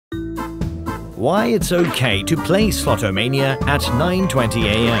Why it's okay to play Slotomania at 9:20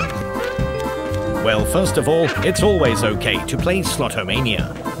 a.m. Well, first of all, it's always okay to play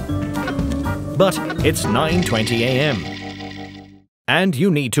Slotomania. But it's 9:20 a.m. And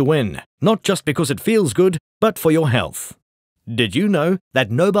you need to win, not just because it feels good, but for your health. Did you know that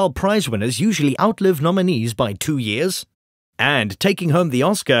Nobel Prize winners usually outlive nominees by 2 years? And taking home the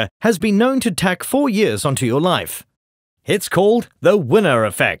Oscar has been known to tack 4 years onto your life. It's called the winner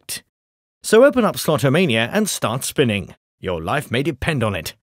effect. So open up Slotomania and start spinning. Your life may depend on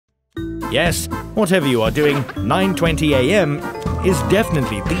it. Yes, whatever you are doing, 9:20 a.m. is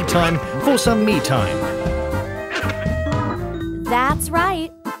definitely the time for some me time. That's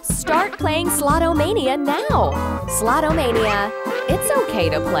right. Start playing Slotomania now. Slotomania. It's okay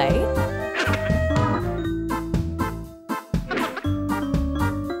to play.